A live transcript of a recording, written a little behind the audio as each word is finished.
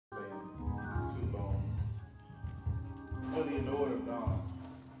you'll know it or not,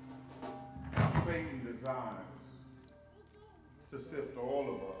 Satan desires to sift all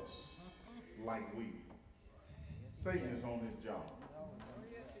of us like wheat. Satan is on his job.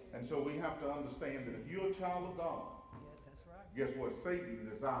 And so we have to understand that if you're a child of God, guess what? Satan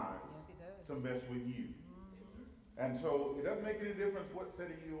desires to mess with you. And so it doesn't make any difference what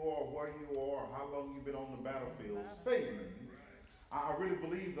city you are, where you are, how long you've been on the battlefield. Satan, I really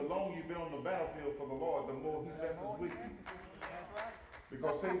believe the longer you've been on the battlefield for the Lord, the more he messes with you.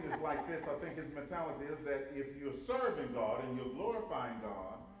 Because Satan is like this. I think his mentality is that if you're serving God and you're glorifying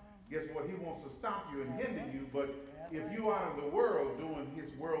God, guess what? He wants to stop you and hinder you. But if you're out in the world doing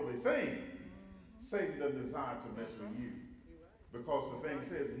his worldly thing, Satan doesn't desire to mess with you. Because the thing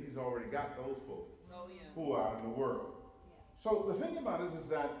says that he's already got those folks who are out in the world. So the thing about it is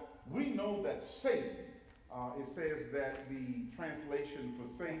that we know that Satan, it says that the translation for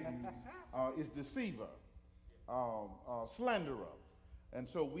Satan is deceiver, slanderer. And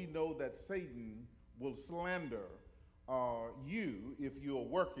so we know that Satan will slander you if you're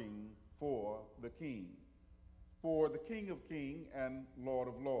working for the King of Kings and Lord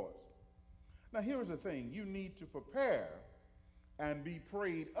of Lords. Now here's the thing, you need to prepare and be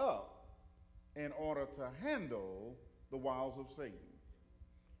prayed up in order to handle the wiles of Satan.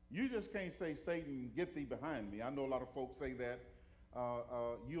 You just can't say, Satan, get thee behind me. I know a lot of folks say that.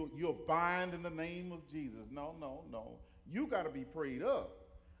 You'll bind in the name of Jesus. No. You got to be prayed up,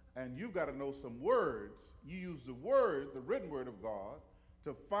 and you've got to know some words. You use the word, the written word of God,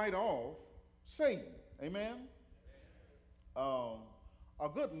 to fight off Satan. Amen? A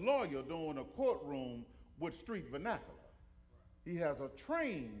good lawyer doing a courtroom with street vernacular. He has a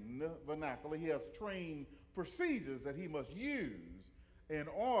trained vernacular. He has trained procedures that he must use in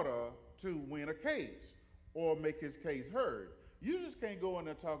order to win a case or make his case heard. You just can't go in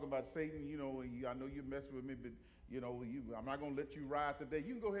there talking about Satan, I know you're messing with me, but, I'm not going to let you ride today.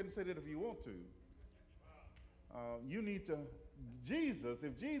 You can go ahead and say that if you want to. You need to,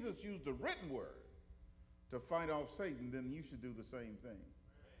 if Jesus used the written word to fight off Satan, then you should do the same thing.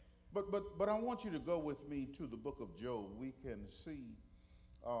 But I want you to go with me to the book of Job. We can see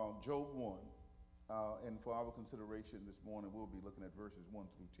Job 1. And for our consideration this morning, we'll be looking at verses 1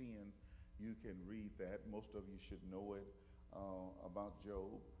 through 10. You can read that. Most of you should know it about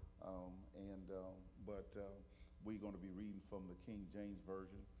Job. But we're going to be reading from the King James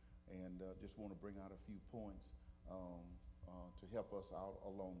Version, and just want to bring out a few points to help us out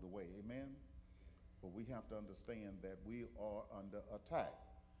along the way. Amen? But we have to understand that we are under attack.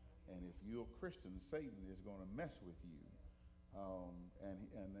 And if you're a Christian, Satan is going to mess with you.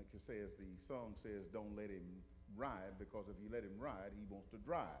 And like it says, the song says, don't let him ride, because if you let him ride, he wants to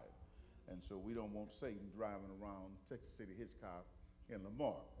drive. And so we don't want Satan driving around Texas City Hitchcock in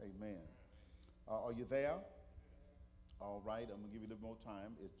Lamar. Amen. Are you there? All right, I'm going to give you a little more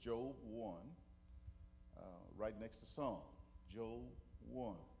time. It's Job 1, right next to Psalm. Job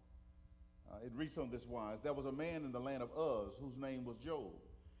 1. It reads on this wise: there was a man in the land of Uz whose name was Job.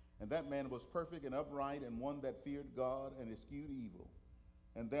 And that man was perfect and upright, and one that feared God and eschewed evil.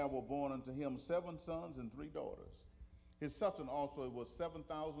 And there were born unto him 7 sons and 3 daughters. His substance also was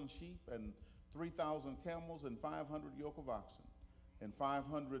 7,000 sheep, and 3,000 camels, and 500 yoke of oxen, and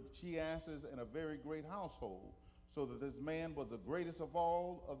 500 she-asses, and a very great household, so that this man was the greatest of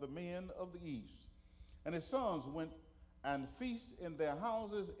all of the men of the east. And his sons went and feast in their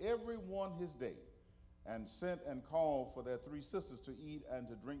houses, every one his day, and sent and called for their 3 sisters to eat and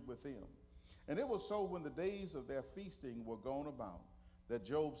to drink with them. And it was so, when the days of their feasting were gone about, that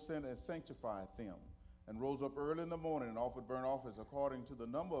Job sent and sanctified them, and rose up early in the morning and offered burnt offerings according to the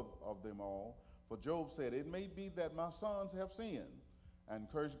number of them all. For Job said, it may be that my sons have sinned, and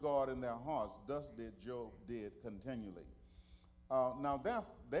cursed God in their hearts. Thus did Job continually. Now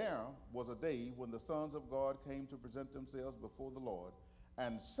there was a day when the sons of God came to present themselves before the Lord,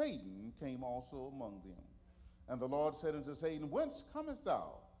 and Satan came also among them. And the Lord said unto Satan, whence comest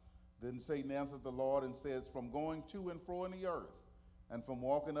thou? Then Satan answered the Lord and says, from going to and fro in the earth, and from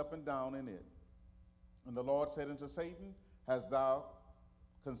walking up and down in it. And the Lord said unto Satan, hast thou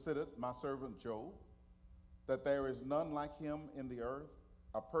considered my servant Job, that there is none like him in the earth,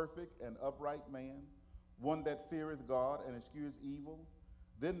 a perfect and upright man, one that feareth God and eschews evil?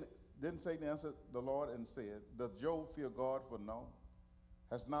 Then Satan answered the Lord and said, doth Job fear God for naught?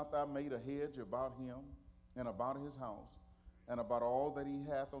 Hast not thou made a hedge about him, and about his house, and about all that he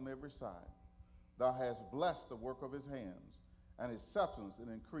hath on every side? Thou hast blessed the work of his hands, and his substance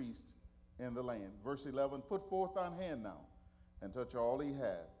and increased in the land. Verse 11, put forth thine hand now, and touch all he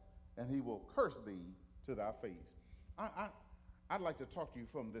hath, and he will curse thee to thy face. I'd like to talk to you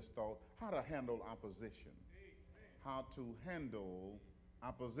from this thought, how to handle opposition. how to handle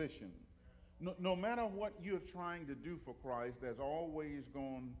opposition. No matter what you're trying to do for Christ, there's always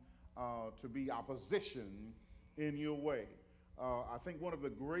going to be opposition in your way. I think one of the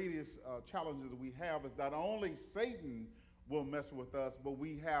greatest challenges we have is not only Satan will mess with us, but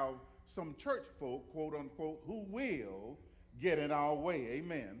we have some church folk, quote unquote, who will get in our way.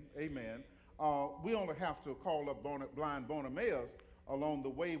 Amen. Amen. We only have to call up blind Bartimaeus along the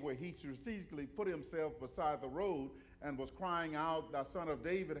way, where he strategically put himself beside the road and was crying out, "Thou son of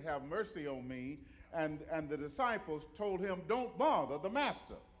David, have mercy on me." And the disciples told him, "Don't bother the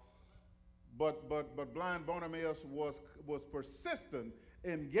master." But blind Bartimaeus was persistent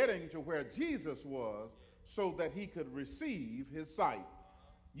in getting to where Jesus was so that he could receive his sight.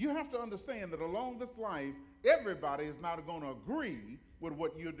 You have to understand that along this life, everybody is not going to agree with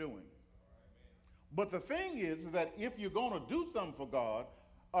what you're doing. But the thing is that if you're going to do something for God,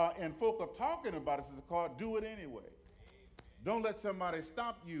 and folk are talking about it to God, do it anyway. Don't let somebody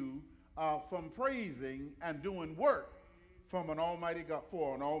stop you from praising and doing work from an almighty God,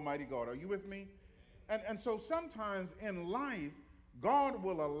 for an almighty God. Are you with me? And so sometimes in life, God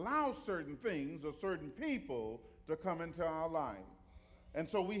will allow certain things or certain people to come into our lives. And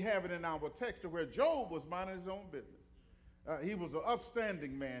so we have it in our text where Job was minding his own business. He was an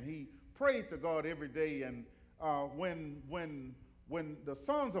upstanding man. He prayed to God every day. And when the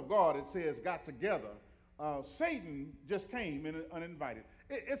sons of God, it says, got together, Satan just came in uninvited.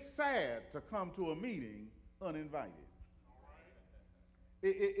 It's sad to come to a meeting uninvited.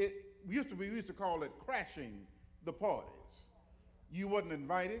 We used to call it crashing the parties. You wasn't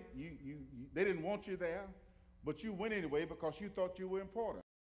invited. They didn't want you there, but you went anyway because you thought you were important.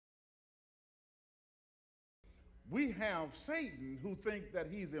 We have Satan who think that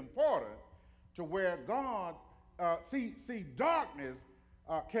he's important to where God, see, darkness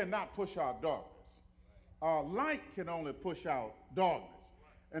cannot push out darkness. Light can only push out darkness.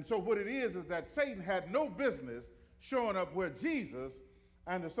 And so what it is that Satan had no business showing up where Jesus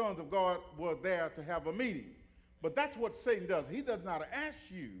and the sons of God were there to have a meeting. But that's what Satan does. He does not ask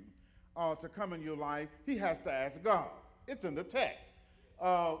you to come in your life. He has to ask God. It's in the text.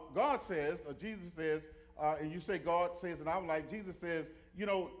 God says, or Jesus says, and you say God says in our life, Jesus says, you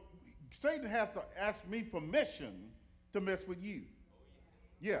know, Satan has to ask me permission to mess with you.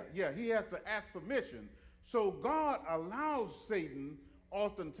 Yeah, he has to ask permission. So God allows Satan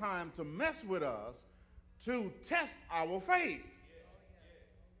oftentimes to mess with us to test our faith.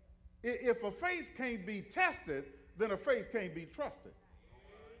 If a faith can't be tested, then a faith can't be trusted.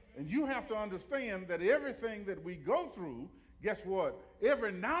 And you have to understand that everything that we go through, guess what?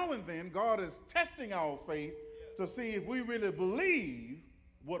 Every now and then, God is testing our faith to see if we really believe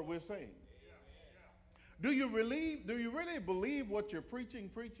what we're saying. Do you really believe what you're preaching,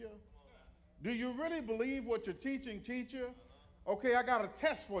 preacher? Do you really believe what you're teaching, teacher? Okay, I got a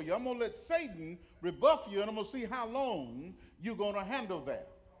test for you. I'm going to let Satan rebuff you, and I'm going to see how long you're going to handle that.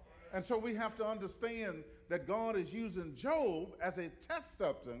 And so we have to understand that God is using Job as a test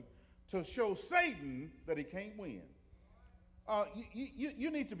substance to show Satan that he can't win.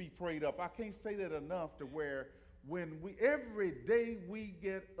 You need to be prayed up. I can't say that enough, to where every day we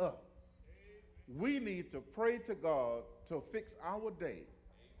get up, we need to pray to God to fix our day.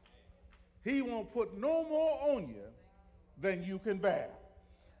 He won't put no more on you than you can bear.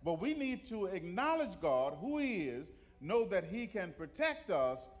 But we need to acknowledge God, who he is, know that he can protect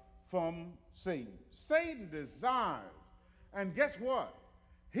us from Satan. Satan desires, and guess what?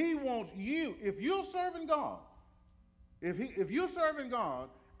 He wants you, if you're serving God, if you're serving God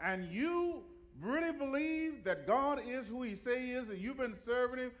and you really believe that God is who he says he is, and you've been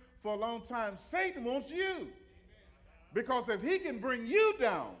serving him for a long time, Satan wants you. Because if he can bring you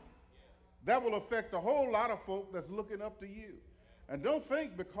down, that will affect a whole lot of folk that's looking up to you. And don't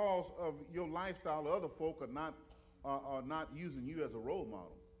think because of your lifestyle, other folk are not using you as a role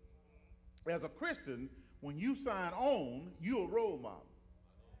model. As a Christian, when you sign on, you're a role model.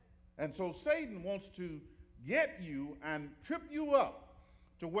 And so Satan wants to get you and trip you up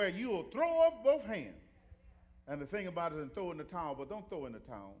to where you'll throw up both hands. And the thing about it is, throw in the towel, but don't throw in the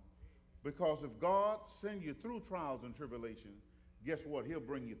towel. Because if God sends you through trials and tribulations, guess what? He'll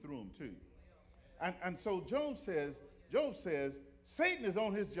bring you through them too. And so Job says, Satan is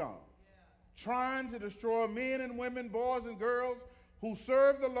on his job, trying to destroy men and women, boys and girls who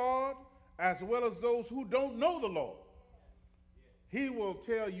serve the Lord, as well as those who don't know the Lord. He will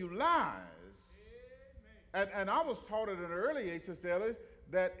tell you lies. And I was taught at an early age, Sister Ellis,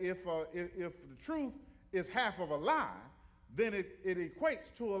 that if the truth is half of a lie, then it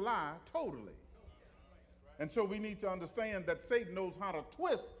equates to a lie totally. And so we need to understand that Satan knows how to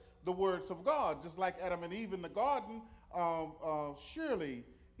twist the words of God, just like Adam and Eve in the garden. Surely,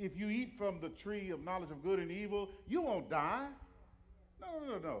 if you eat from the tree of knowledge of good and evil, you won't die.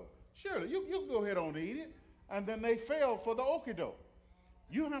 No. Surely, you can go ahead and eat it. And then they fell for the okie doke.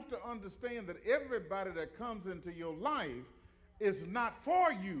 You have to understand that everybody that comes into your life is not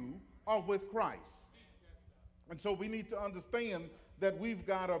for you or with Christ. And so we need to understand that we've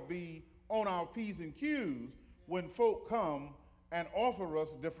got to be on our P's and Q's when folk come and offer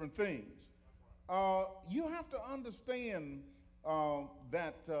us different things. You have to understand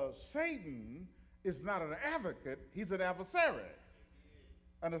that Satan is not an advocate, he's an adversary.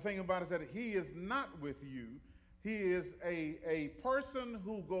 And the thing about it is that he is not with you. He is a person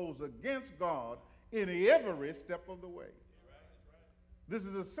who goes against God in every step of the way. This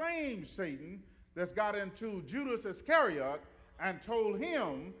is the same Satan that's got into Judas Iscariot and told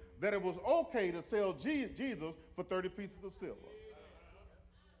him that it was okay to sell Jesus for 30 pieces of silver.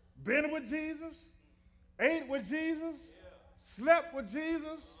 Been with Jesus, ate with Jesus, slept with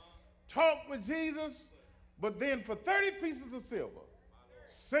Jesus, talked with Jesus, but then for 30 pieces of silver,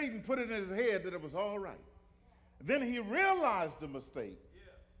 Satan put it in his head that it was all right. Then he realized the mistake,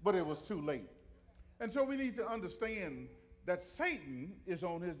 but it was too late. And so we need to understand that Satan is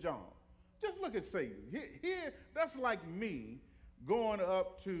on his job. Just look at Satan. Here, that's like me going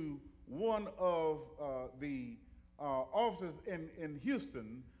up to one of the offices in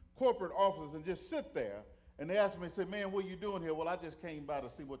Houston, corporate offices, and just sit there, and they ask me, say, man, what are you doing here? Well, I just came by to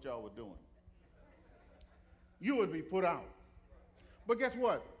see what y'all were doing. You would be put out. But guess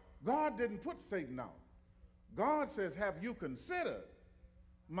what? God didn't put Satan out. God says, have you considered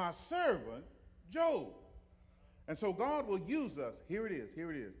my servant Job? And so God will use us. Here it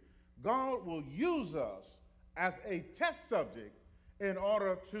is. God will use us as a test subject in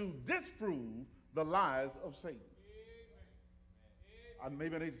order to disprove the lies of Satan.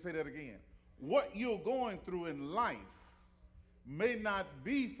 Maybe I need to say that again. What you're going through in life may not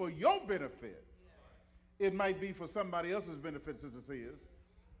be for your benefit. It might be for somebody else's benefit, Sister Sears.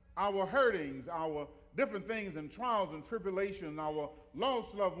 Our hurtings, our different things and trials and tribulations, our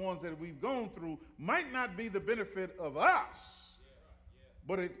lost loved ones that we've gone through might not be the benefit of us,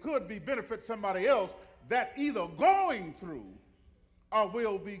 but it could be benefit somebody else that either going through or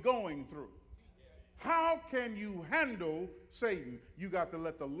will be going through. How can you handle Satan? You got to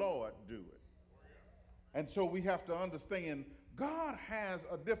let the Lord do it. And so we have to understand God has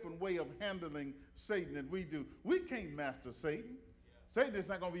a different way of handling Satan than we do. We can't master Satan. Satan is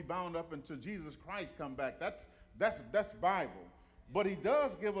not going to be bound up until Jesus Christ come back. That's Bible. But he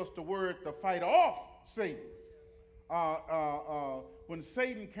does give us the word to fight off Satan. When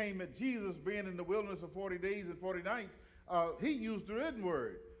Satan came at Jesus being in the wilderness for 40 days and 40 nights, he used the written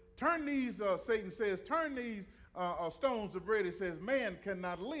word. Turn these, Satan says, turn these stones to bread. He says, man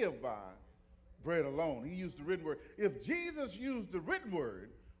cannot live by bread alone. He used the written word. If Jesus used the written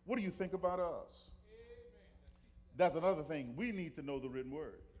word, what do you think about us? That's another thing. We need to know the written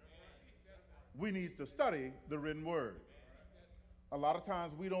word. We need to study the written word. A lot of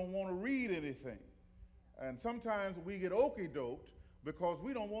times we don't want to read anything. And sometimes we get okey-doked because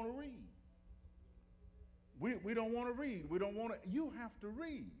we don't want to read. We don't want to read. We don't want to. You have to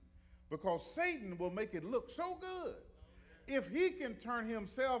read because Satan will make it look so good. If he can turn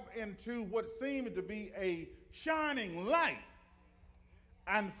himself into what seemed to be a shining light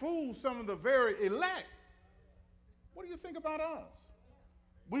and fool some of the very elect, what do you think about us?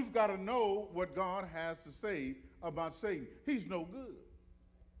 We've got to know what God has to say about Satan. He's no good.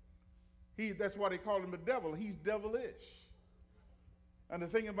 That's why they call him the devil. He's devilish. And the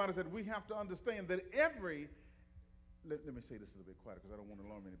thing about it is that we have to understand that let me say this a little bit quieter because I don't want to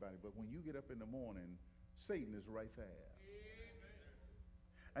alarm anybody, but when you get up in the morning, Satan is right there.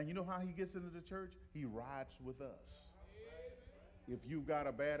 And you know how he gets into the church? He rides with us. If you've got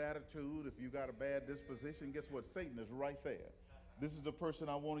a bad attitude, if you've got a bad disposition, guess what? Satan is right there. This is the person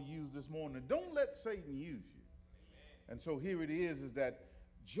I want to use this morning. Don't let Satan use you. And so here it is that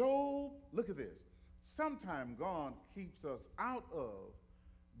Job, look at this. Sometimes God keeps us out of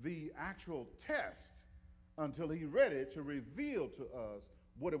the actual test until he's ready to reveal to us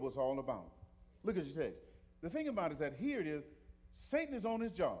what it was all about. Look at your text. The thing about it is that here it is, Satan is on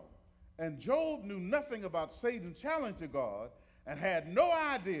his job. And Job knew nothing about Satan's challenge to God and had no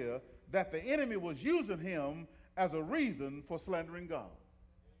idea that the enemy was using him as a reason for slandering God.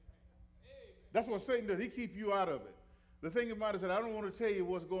 That's what Satan does. He keeps you out of it. The thing about it is that I don't want to tell you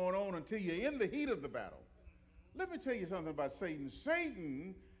what's going on until you're in the heat of the battle. Let me tell you something about Satan.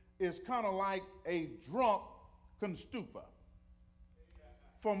 Satan is kind of like a drunk constuper.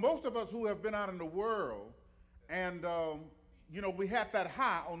 For most of us who have been out in the world and we had that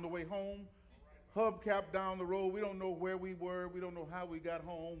high on the way home, hubcap down the road. We don't know where we were. We don't know how we got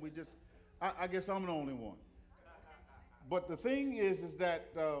home. I guess I'm the only one. But the thing is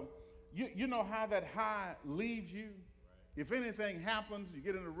that you know how that high leaves you? If anything happens, you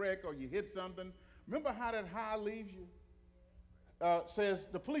get in a wreck or you hit something, remember how that high leaves you? Says,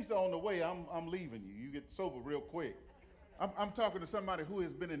 the police are on the way, I'm leaving you. You get sober real quick. I'm talking to somebody who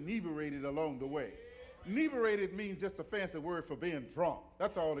has been inebriated along the way. Inebriated means just a fancy word for being drunk.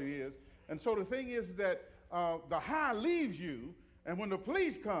 That's all it is. And so the thing is that the high leaves you, and when the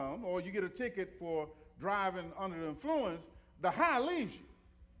police come or you get a ticket for driving under the influence, the high leaves you.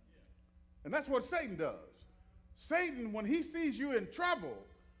 And that's what Satan does. Satan, when he sees you in trouble,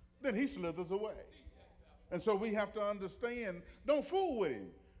 then he slithers away. And so we have to understand, don't fool with him,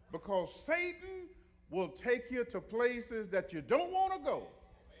 because Satan will take you to places that you don't want to go.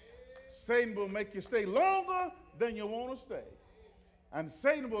 Satan will make you stay longer than you want to stay. And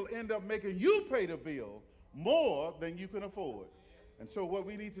Satan will end up making you pay the bill more than you can afford. And so what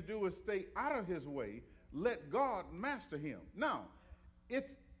we need to do is stay out of his way, let God master him. Now,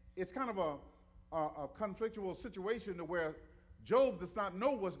 it's kind of a conflictual situation to where Job does not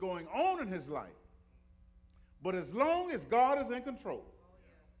know what's going on in his life. But as long as God is in control,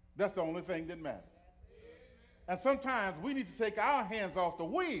 that's the only thing that matters. And sometimes we need to take our hands off the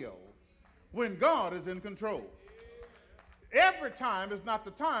wheel when God is in control. Every time is not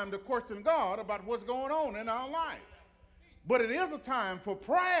the time to question God about what's going on in our life. But it is a time for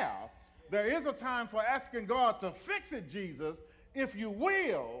prayer. There is a time for asking God to fix it, Jesus, if you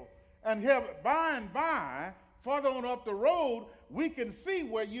will, and have by and by, farther on up the road, we can see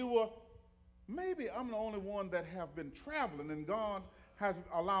where you were. Maybe I'm the only one that have been traveling, and God has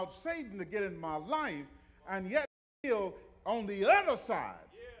allowed Satan to get in my life, and yet still on the other side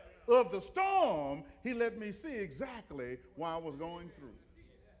of the storm, he let me see exactly why I was going through.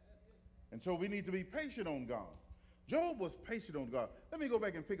 And so we need to be patient on God. Job was patient on God. Let me go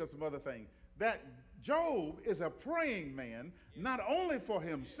back and pick up some other things. That Job is a praying man, not only for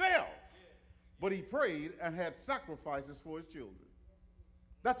himself, but he prayed and had sacrifices for his children.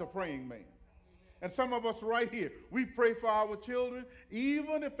 That's a praying man. And some of us right here, we pray for our children,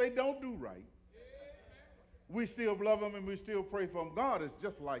 even if they don't do right. We still love them and we still pray for them. God is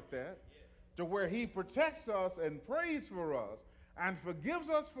just like that, to where he protects us and prays for us and forgives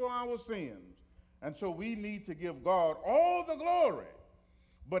us for our sins. And so we need to give God all the glory.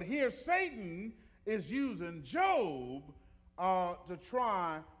 But here Satan is using Job to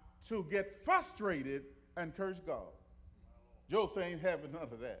try to get frustrated and curse God. Job ain't having none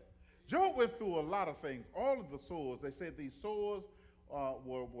of that. Job went through a lot of things. All of the sores, they said these sores there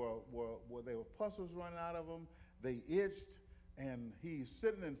were pustles running out of them. They itched, and he's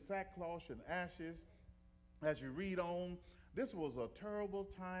sitting in sackcloth and ashes. As you read on, this was a terrible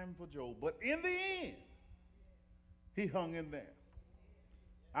time for Job. But in the end, he hung in there.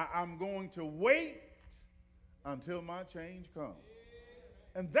 I'm going to wait until my change comes.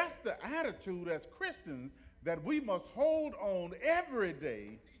 And that's the attitude as Christians that we must hold on every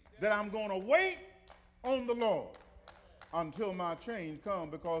day, that I'm going to wait on the Lord until my change comes,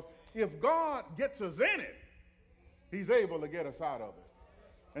 because if God gets us in it, he's able to get us out of it.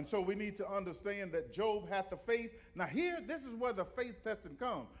 And so we need to understand that Job had the faith. Now here, this is where the faith testing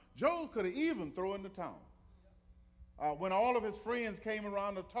comes. Job could have even thrown in the towel. When all of his friends came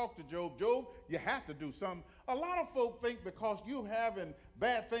around to talk to Job, you have to do something. A lot of folk think because you having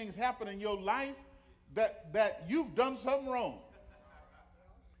bad things happen in your life that you've done something wrong.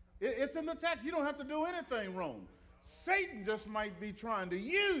 It's in the text. You don't have to do anything wrong. Satan just might be trying to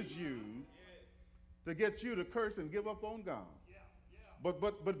use you to get you to curse and give up on God.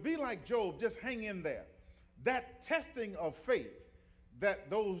 But be like Job, just hang in there. That testing of faith,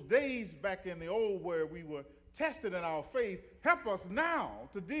 that those days back in the old where we were tested in our faith, help us now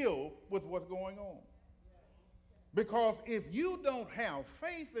to deal with what's going on. Because if you don't have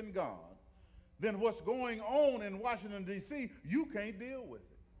faith in God, then what's going on in Washington, D.C., you can't deal with it.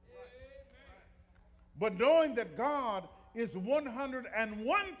 But knowing that God is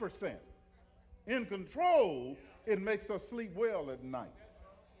 101% in control, it makes us sleep well at night.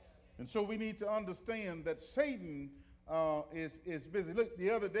 And so we need to understand that Satan is busy. Look, the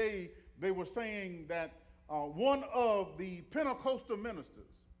other day they were saying that one of the Pentecostal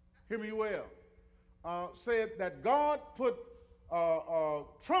ministers, hear me well, said that God put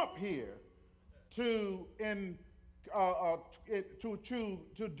Trump here to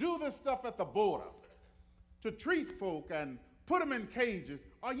do this stuff at the border, to treat folk and put them in cages.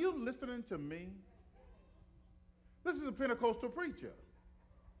 Are you listening to me? This is a Pentecostal preacher.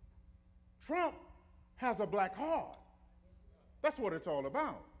 Trump has a black heart. That's what it's all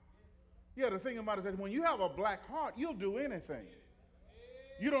about. Yeah, the thing about it is that when you have a black heart, you'll do anything.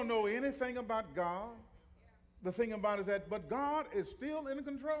 You don't know anything about God. The thing about it is that, but God is still in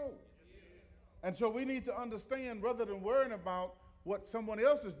control. And so we need to understand, rather than worrying about what someone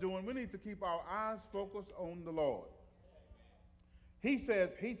else is doing, we need to keep our eyes focused on the Lord. He says,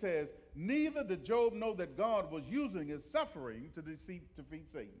 neither did Job know that God was using his suffering to defeat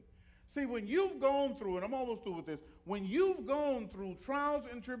Satan. See, when you've gone through, and I'm almost through with this, when you've gone through trials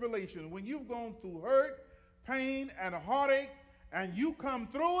and tribulations, when you've gone through hurt, pain, and heartaches, and you come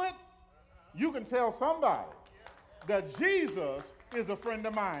through it, you can tell somebody that Jesus is a friend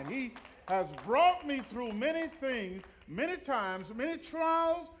of mine. He has brought me through many things, many times, many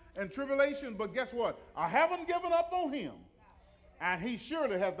trials and tribulations, but guess what? I haven't given up on him, and he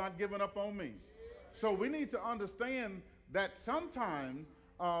surely has not given up on me. So we need to understand that sometimes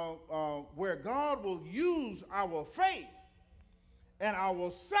where God will use our faith and our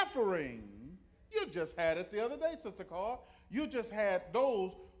suffering. You just had it the other day, Sister Carl. You just had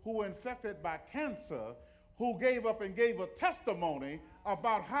those who were infected by cancer who gave up and gave a testimony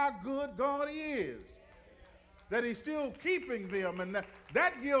about how good God is, that he's still keeping them, and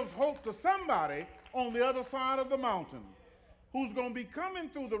that gives hope to somebody on the other side of the mountain who's going to be coming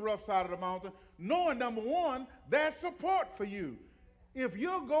through the rough side of the mountain, knowing, number one, there's support for you. If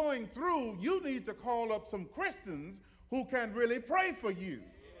you're going through, you need to call up some Christians who can really pray for you.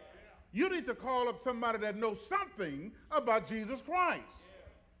 You need to call up somebody that knows something about Jesus Christ.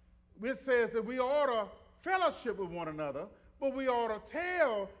 It says that we ought to fellowship with one another, but we ought to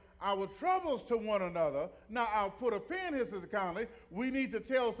tell our troubles to one another. Now, I'll put a pin here, Sister Conley. We need to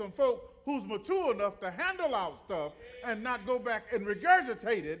tell some folk who's mature enough to handle our stuff and not go back and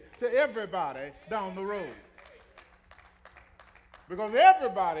regurgitate it to everybody down the road. Because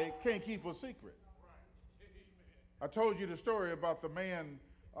everybody can't keep a secret. I told you the story about the man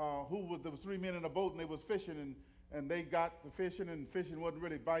there was 3 men in a boat, and they was fishing, and they got to fishing, and fishing wasn't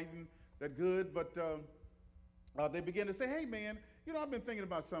really biting that good, but they began to say, hey man, you know, I've been thinking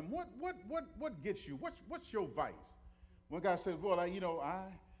about something. What gets you? What's your vice? One guy says, well, I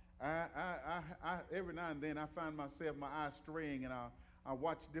every now and then I find myself, my eyes straying, and I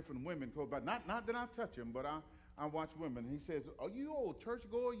watch different women go by. Not that I touch them, but I watch women. He says, are you old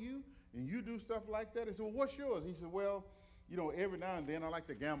churchgoer, you? And you do stuff like that? He said, well, what's yours? He said, well, you know, every now and then I like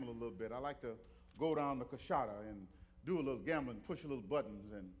to gamble a little bit. I like to go down to Kashada and do a little gambling, push a little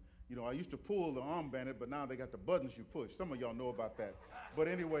buttons. And, you know, I used to pull the armband, but now they got the buttons you push. Some of y'all know about that. But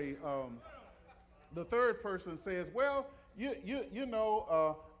anyway, the third person says, well, you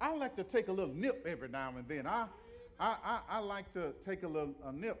know, I like to take a little nip every now and then. I like to take a little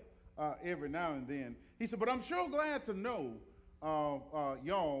nip every now and then. He said, but I'm sure glad to know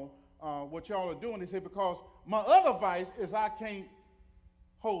y'all what y'all are doing. He said, because my other vice is I can't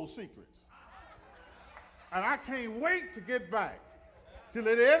hold secrets. And I can't wait to get back to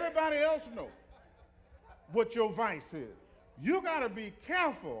let everybody else know what your vice is. You got to be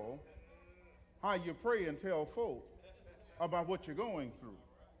careful how you pray and tell folk about what you're going through.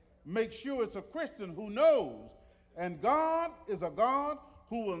 Make sure it's a Christian who knows, and God is a God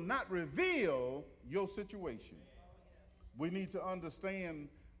who will not reveal your situation. We need to understand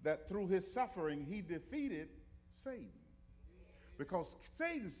that through his suffering, he defeated Satan. Because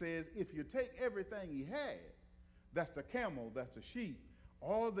Satan says, if you take everything he had, that's the camel, that's the sheep,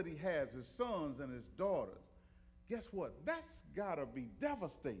 all that he has, his sons and his daughters, guess what? That's got to be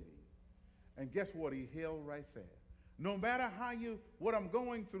devastating. And guess what? He held right there. No matter what I'm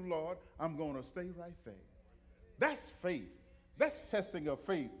going through, Lord, I'm going to stay right there. That's faith. That's testing of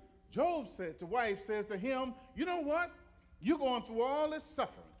faith. Job said, the wife says to him, you know what? You're going through all this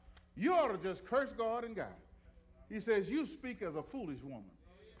suffering. You ought to just curse God and God. He says, you speak as a foolish woman.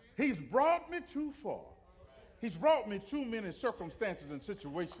 He's brought me too far. He's brought me too many circumstances and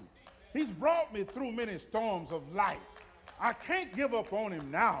situations. He's brought me through many storms of life. I can't give up on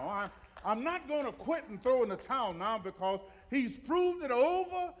him now. I'm not going to quit and throw in the towel now, because he's proved it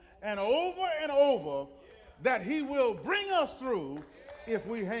over and over and over that he will bring us through if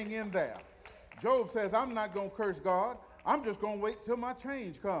we hang in there. Job says, I'm not going to curse God. I'm just going to wait till my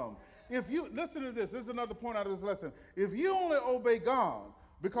change comes. If you, listen to this is another point out of this lesson. If you only obey God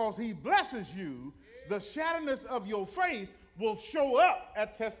because he blesses you, the shadowness of your faith will show up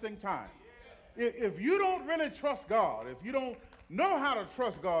at testing time. If you don't really trust God, if you don't know how to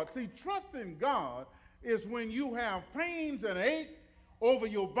trust God, see, trusting God is when you have pains and ache over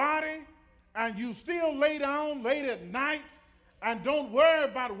your body, and you still lay down late at night and don't worry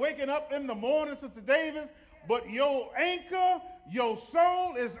about waking up in the morning, Sister Davis, but your anchor, your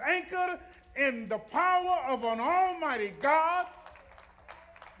soul is anchored in the power of an almighty God,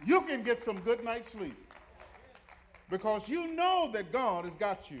 you can get some good night's sleep. Because you know that God has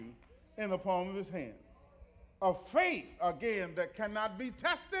got you in the palm of his hand. A faith, again, that cannot be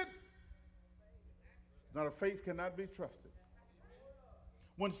tested, not a faith cannot be trusted.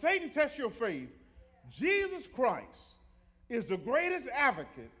 When Satan tests your faith, Jesus Christ is the greatest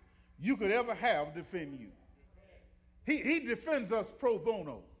advocate you could ever have defend you. He defends us pro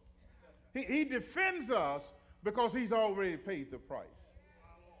bono. He defends us because he's already paid the price.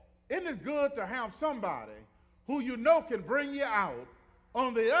 Isn't it good to have somebody who you know can bring you out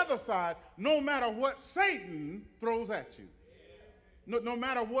on the other side no matter what Satan throws at you? No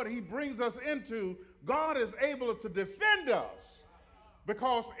matter what he brings us into, God is able to defend us.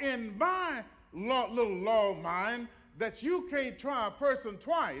 Because in my little law of mine, that you can't try a person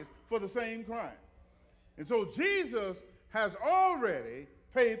twice for the same crime. And so Jesus has already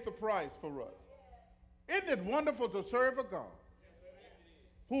paid the price for us. Isn't it wonderful to serve a God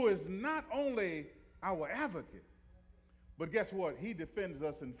who is not only our advocate, but guess what? He defends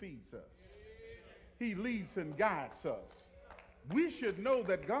us and feeds us. He leads and guides us. We should know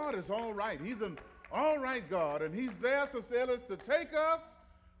that God is all right. He's an all right God, and he's there, Sister Ellis, to take us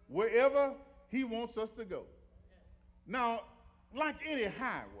wherever he wants us to go. Now, like any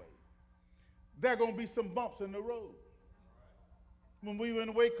highway, there are going to be some bumps in the road. When we were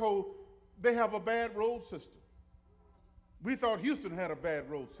in Waco, they have a bad road system. We thought Houston had a bad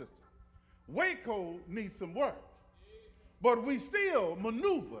road system. Waco needs some work. But we still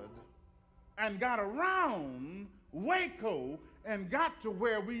maneuvered and got around Waco and got to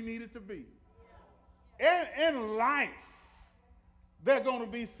where we needed to be. In life, there are going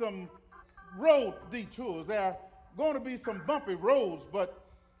to be some road detours. There are going to be some bumpy roads. But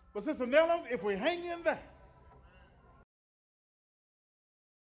Sister Nella, if we hang in there,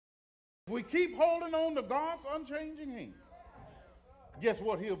 if we keep holding on to God's unchanging hand, guess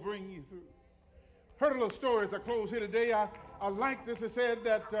what? He'll bring you through. Heard a little story as I close here today. I like this. It said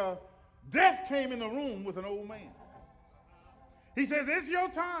that death came in the room with an old man. He says, "It's your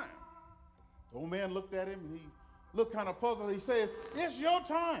time." The old man looked at him and he looked kind of puzzled. He says, "It's your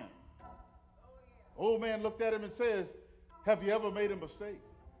time." The old man looked at him and says, "Have you ever made a mistake?"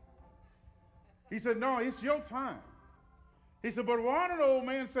 He said, "No, it's your time." He said, "But one of the old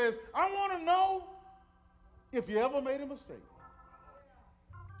man says, I want to know if you ever made a mistake."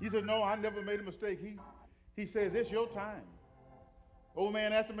 He said, "No, I never made a mistake." He says, "It's your time." Old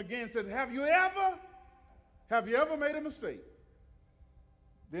man asked him again, said, Have you ever made a mistake?"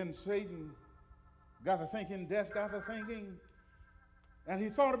 Then Satan got to thinking, death got to thinking, and he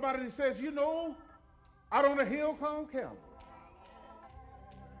thought about it. He says, out on a hill called Calvary,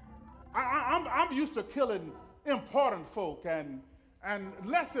 I'm used to killing important folk and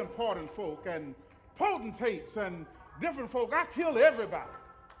less important folk and potentates and different folk. I killed everybody.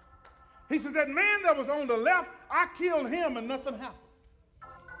 He said, that man that was on the left, I killed him and nothing happened.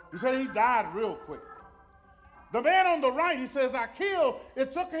 He said he died real quick. The man on the right, he says, I killed.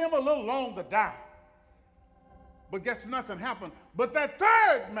 It took him a little long to die. But guess nothing happened. But that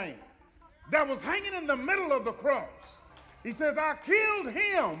third man that was hanging in the middle of the cross, he says, I killed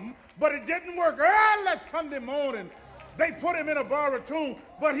him, but it didn't work. Early Sunday morning, they put him in a borrowed tomb,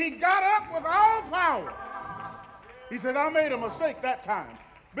 but he got up with all power. He said, I made a mistake that time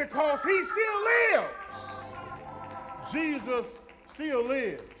because he still lives. Jesus still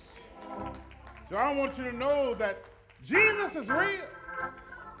lives. So I want you to know that Jesus is real.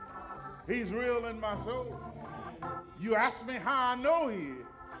 He's real in my soul. You ask me how I know he is.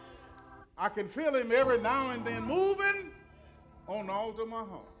 I can feel him every now and then moving on the altar of my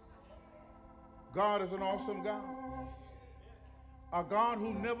heart. God is an awesome God. A God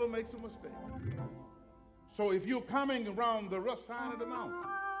who never makes a mistake. So if you're coming around the rough side of the mountain,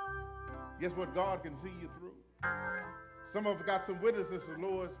 guess what? God can see you through. Some of us got some witnesses,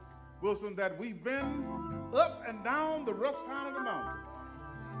 Lois Wilson, that we've been up and down the rough side of the mountain.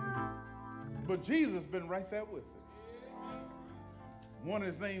 But Jesus has been right there with us. One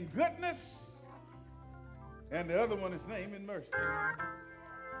is named goodness, and the other one is named in mercy.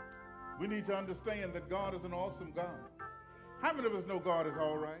 We need to understand that God is an awesome God. How many of us know God is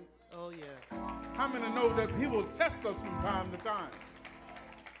all right? Oh, yes. How many know that he will test us from time to time?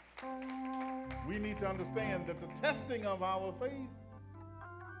 We need to understand that the testing of our faith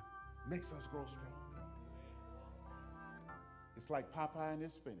makes us grow strong. It's like Popeye and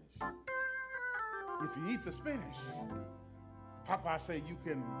his spinach. If you eat the spinach, Popeye say you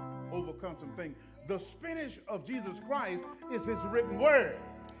can overcome some things. The spinach of Jesus Christ is his written word.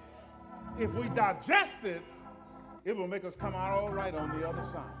 If we digest it, it will make us come out all right on the other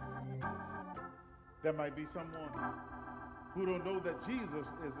side. There might be someone who don't know that Jesus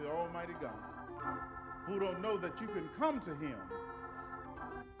is the Almighty God, who don't know that you can come to him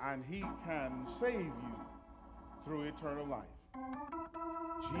and he can save you through eternal life.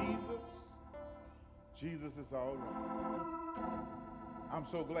 Jesus is all right. I'm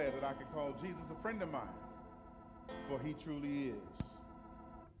so glad that I can call Jesus a friend of mine, for he truly is.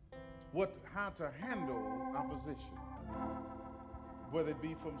 How to handle opposition, whether it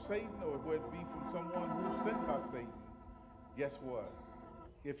be from Satan or whether it be from someone who's sent by Satan. Guess what?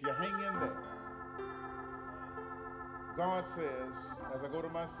 If you hang in there, God says, as I go to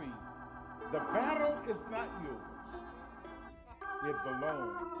my seat, the battle is not yours. It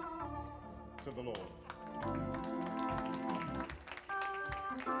belongs to the Lord.